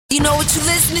You know what you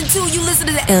listening to? You listen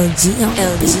to the LG on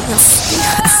LG.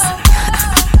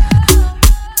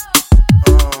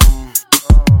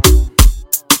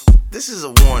 This is a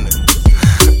warning.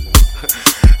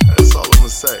 That's all I'ma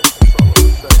say.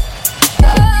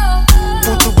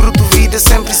 Puto bruto, vida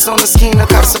sempre só na esquina,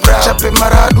 carça brava. Chapé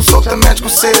marado, solta médico,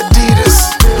 sem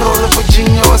Adidas. Rola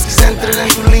vadinha, ou se quiser entre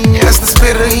dentro linha. Esta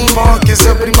espera rima, que se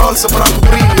abre bolsa, branco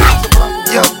brilha.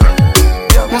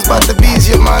 Uns bata bis,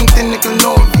 mantém aquele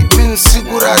novo e bem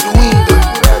segurado ainda.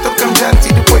 Tocamos diante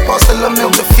e depois posta lá meu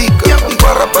da fica.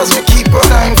 Igual rapaz minha equipa,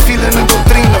 tá em fila na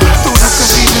doutrina. Tudo que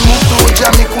vive muito,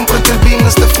 já me cumpre aquele bingo.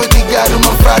 Está fadigado,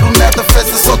 não frado, nada,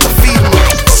 festa só tá firme.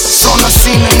 Só na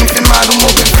cena, infirmado,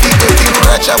 modo fica. Tiro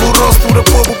racha, o rosto, pura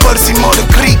povo, parece moda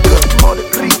crica.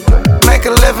 Nike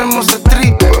 11 mostra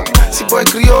tripa. Se boy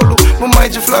crioulo, mamãe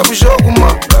de flavo jogo,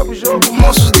 mano.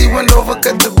 Moços de Wendova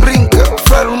que te brinca.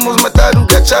 Flaro, moços mataram,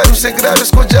 gacharam, segredo,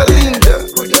 escolha linda.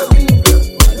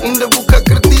 Ainda boca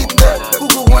acredita.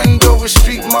 Google Wendova,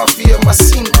 Street Mafia,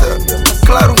 macinta.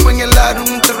 Claro, panhalado,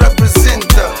 não te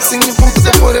representa. Sem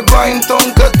puta pode bem, então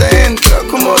cada entra.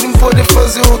 Como alguém pode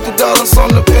fazer outro dólar, só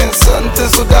não pensa. Não tem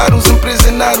soldados,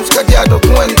 empresionados, cadeado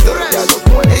aguenta.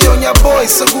 Eu, minha boy,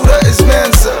 segura as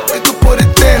mensa. É que pode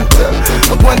tenta.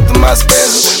 Aguenta mais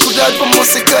peso, cuidado pra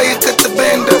você cair que te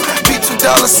benda. Beats with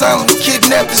dollar signs, with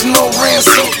kidnappers, no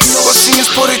ransom. Coxinhas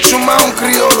pode chamar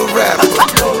crioulo rapper.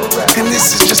 And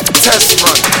this is just a test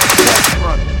run.